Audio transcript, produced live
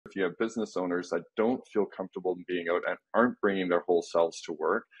if you have business owners that don't feel comfortable being out and aren't bringing their whole selves to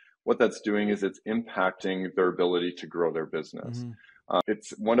work, what that's doing is it's impacting their ability to grow their business. Mm-hmm.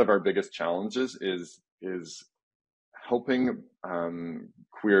 It's one of our biggest challenges is helping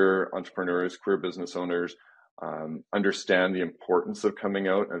queer entrepreneurs, queer business owners understand the importance of coming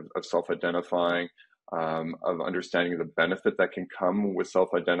out, of self-identifying, of understanding the benefit that can come with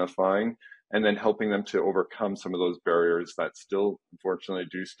self-identifying, and then helping them to overcome some of those barriers that still, unfortunately,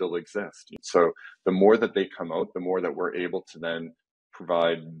 do still exist. So the more that they come out, the more that we're able to then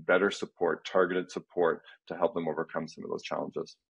provide better support, targeted support to help them overcome some of those challenges.